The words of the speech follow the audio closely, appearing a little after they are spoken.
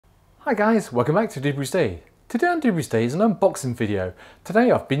Hi guys, welcome back to Doobrey's Day. Today on Doobrey's Day is an unboxing video.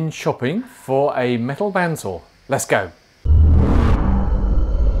 Today I've been shopping for a metal bandsaw. Let's go.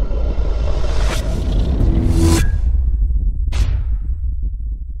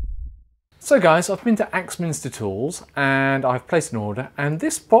 So guys, I've been to Axminster Tools and I've placed an order and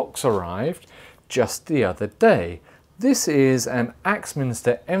this box arrived just the other day. This is an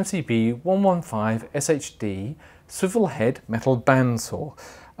Axminster MCB115SHD swivel head metal bandsaw.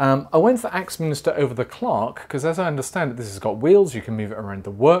 I went for Axminster over the Clark because as I understand it, this has got wheels, you can move it around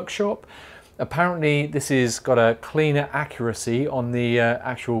the workshop. Apparently this has got a cleaner accuracy on the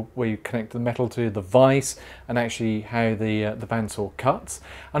actual where you connect the metal to the vise and actually how the bandsaw cuts.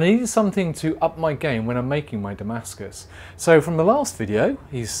 And I needed something to up my game when I'm making my Damascus. So from the last video,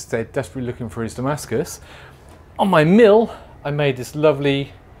 he's desperately looking for his Damascus. On my mill, I made this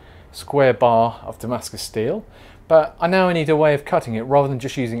lovely square bar of Damascus steel. But I now need a way of cutting it rather than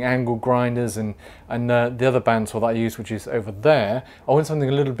just using angle grinders and the other bandsaw that I use, which is over there. I want something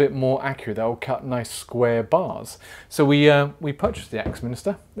a little bit more accurate that will cut nice square bars. So we purchased the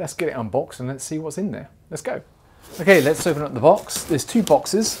Axminster. Let's get it unboxed and let's see what's in there. Let's go. Okay, let's open up the box. There's two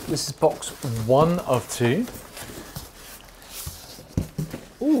boxes. This is box 1 of 2.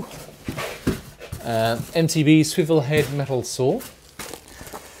 Ooh. MCB swivel head metal saw.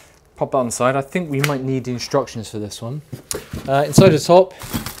 Pop that on the side. I think we might need the instructions for this one. Inside the top,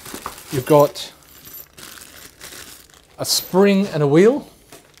 you've got a spring and a wheel.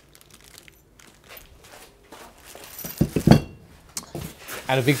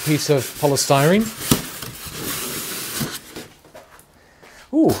 And a big piece of polystyrene.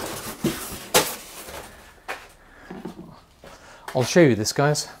 Ooh. I'll show you this,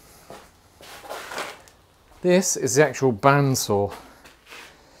 guys. This is the actual bandsaw.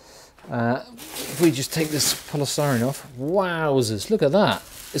 If we just take this polystyrene off, wowzers, look at that.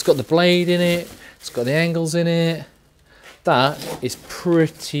 It's got the blade in it, it's got the angles in it. That is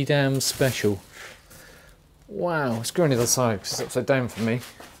pretty damn special. Wow, let's go on the other side because it's upside down for me.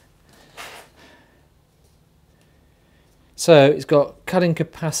 So it's got cutting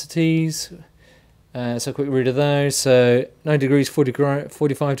capacities, so quick read of those. So 90 degrees,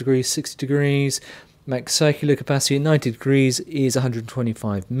 45 degrees, 60 degrees. Max circular capacity at 90 degrees is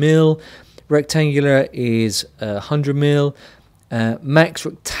 125 mil. Rectangular is 100 mil. Max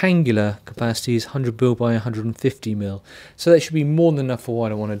rectangular capacity is 100 mil by 150 mil. So that should be more than enough for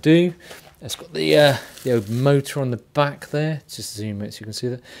what I want to do. It's got the old motor on the back there. Just zoom out so you can see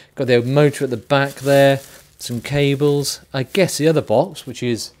that. Got the old motor at the back there. Some cables. I guess the other box, which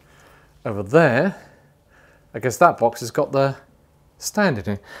is over there, I guess that box has got the stand in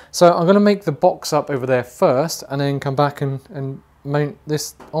it. So I'm going to make the box up over there first and then come back and mount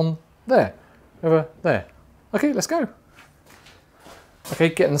this on there, over there. Okay, let's go. Okay,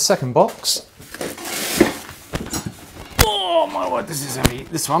 get in the second box. Oh my word, this is heavy.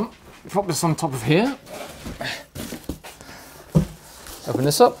 This one. Pop this on top of here. Open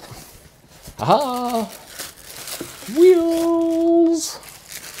this up. Aha! Wheels!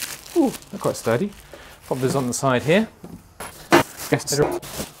 Ooh, they're quite sturdy. Pop this on the side here. Okay,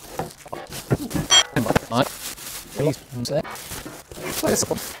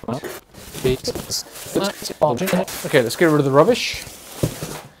 let's get rid of the rubbish.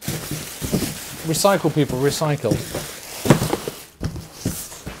 Recycle, people, recycle.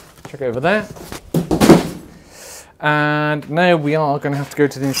 Check it over there. And now we are going to have to go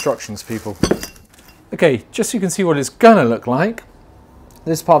to the instructions, people. Okay, just so you can see what it's going to look like.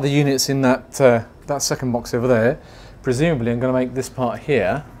 This part of the unit's in that, that second box over there. Presumably I'm going to make this part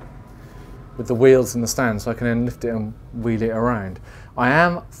here with the wheels and the stand so I can then lift it and wheel it around. I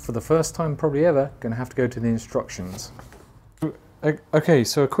am, for the first time probably ever, going to have to go to the instructions. Okay,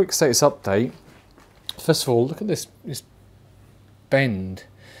 so a quick status update. First of all, look at this bend,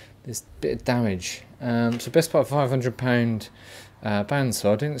 this bit of damage. So best part of £500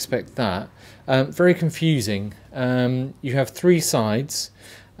 bandsaw, I didn't expect that. Very confusing. You have 3 sides.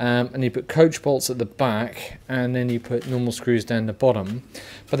 And you put coach bolts at the back and then you put normal screws down the bottom.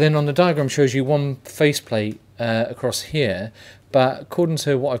 But then on the diagram shows you one faceplate across here, but according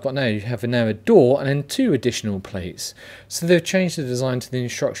to what I've got now, you have now a door and then 2 additional plates. So they've changed the design to the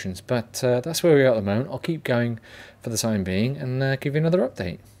instructions, but that's where we are at the moment. I'll keep going for the time being and give you another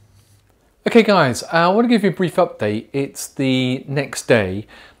update. Okay guys, I want to give you a brief update. It's the next day.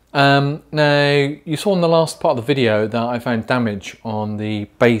 Now, you saw in the last part of the video that I found damage on the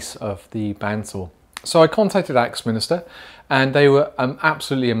base of the bandsaw. So I contacted Axminster and they were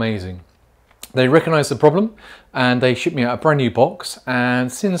absolutely amazing. They recognised the problem and they shipped me out a brand new box,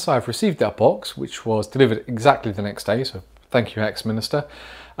 and since I've received that box, which was delivered exactly the next day, so thank you Axminster,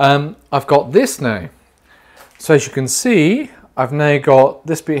 I've got this now. So as you can see, I've now got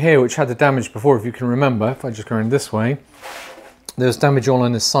this bit here which had the damage before, if you can remember. If I just go around this way, there's damage all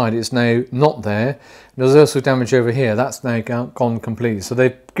on this side. It's now not there. There's also damage over here. That's now gone completely. So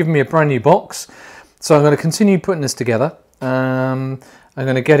they've given me a brand new box. So I'm going to continue putting this together. I'm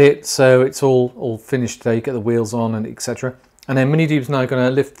going to get it so it's all finished today, get the wheels on and etc. And then Mini Doob's now going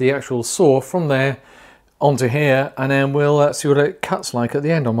to lift the actual saw from there onto here, and then we'll see what it cuts like at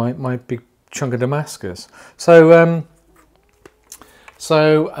the end on my big chunk of Damascus. So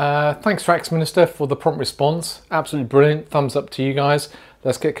thanks to Axminster for the prompt response. Absolutely brilliant. Thumbs up to you guys.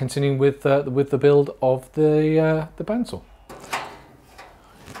 Let's get continuing with the build of the bandsaw.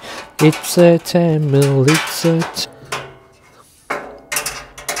 It's a 10mm, it's a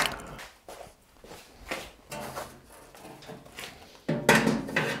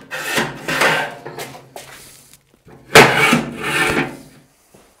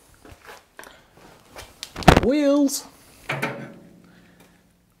wheels.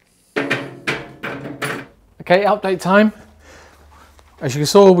 Okay, update time. As you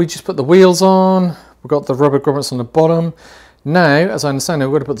saw, we just put the wheels on. We've got the rubber grommets on the bottom. Now, as I understand it,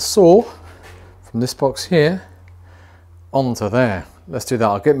 we're going to put the saw from this box here onto there. Let's do that.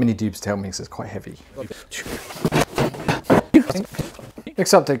 I'll get Mini Doobs to help me because it's quite heavy.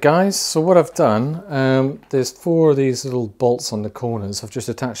 Next update, guys. So what I've done, there's 4 of these little bolts on the corners. I've just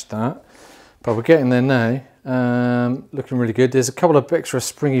attached that, but we're getting there now. Looking really good. There's a couple of extra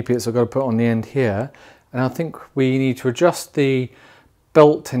springy bits I've got to put on the end here, and I think we need to adjust the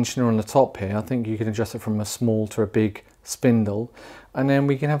belt tensioner on the top here. I think you can adjust it from a small to a big spindle, and then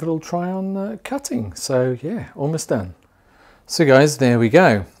we can have a little try on cutting. So yeah, almost done. So guys, there we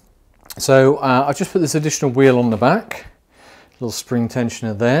go. So I've just put this additional wheel on the back, little spring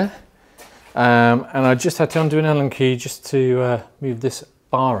tensioner there, and I just had to undo an Allen key just to move this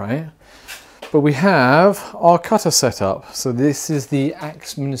bar out. But we have our cutter set up. So this is the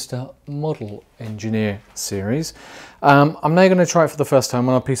Axminster Model Engineer series. I'm now going to try it for the first time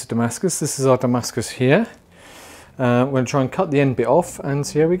on our piece of Damascus. This is our Damascus here. We're going to try and cut the end bit off and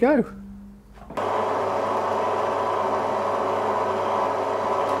see how we go.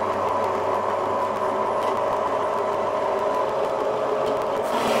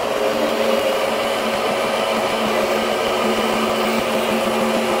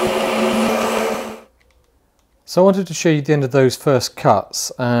 So I wanted to show you the end of those first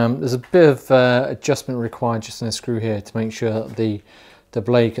cuts. There's a bit of adjustment required just in a screw here to make sure that the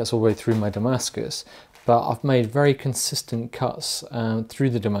blade gets all the way through my Damascus. But I've made very consistent cuts through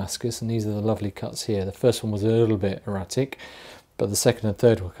the Damascus, and these are the lovely cuts here. The first one was a little bit erratic, but the second and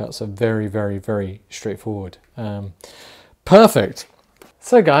third cuts are very, very, very straightforward. Perfect.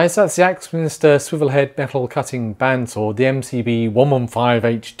 So guys, that's the Axminster swivel head metal cutting bandsaw, the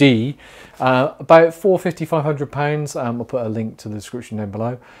MCB115SHD, about £450–500. I'll put a link to the description down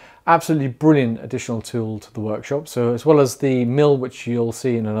below. Absolutely brilliant additional tool to the workshop. So as well as the mill, which you'll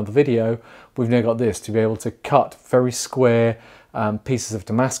see in another video, we've now got this to be able to cut very square pieces of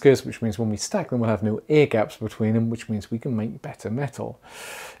Damascus, which means when we stack them, we'll have no air gaps between them, which means we can make better metal.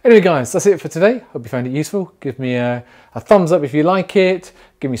 Anyway guys, that's it for today. Hope you found it useful. Give me a thumbs up if you like it.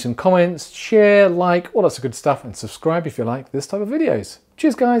 Give me some comments, share, like, all that good stuff, and subscribe if you like this type of videos.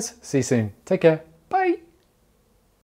 Cheers guys, see you soon. Take care, bye.